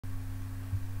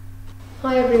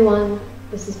Hi everyone,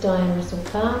 this is Diane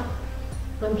Carr.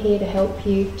 I'm here to help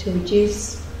you to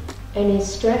reduce any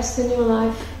stress in your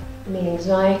life, any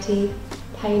anxiety,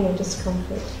 pain or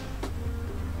discomfort.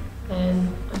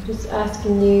 And I'm just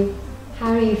asking you,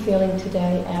 how are you feeling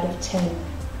today out of 10?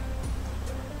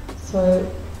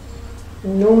 So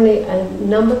normally a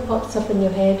number pops up in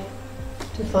your head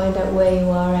to find out where you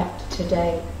are at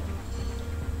today.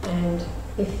 And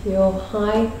if you're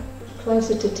high,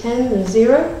 closer to 10 than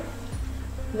 0,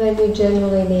 then you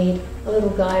generally need a little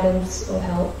guidance or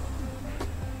help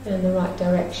in the right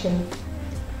direction.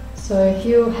 So if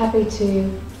you're happy to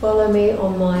follow me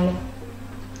on my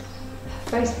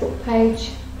Facebook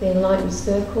page, The Enlightened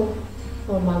Circle,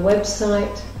 or my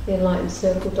website,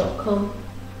 theenlightenedcircle.com,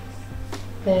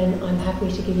 then I'm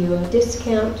happy to give you a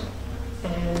discount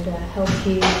and help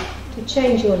you to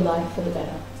change your life for the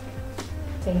better.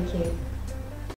 Thank you.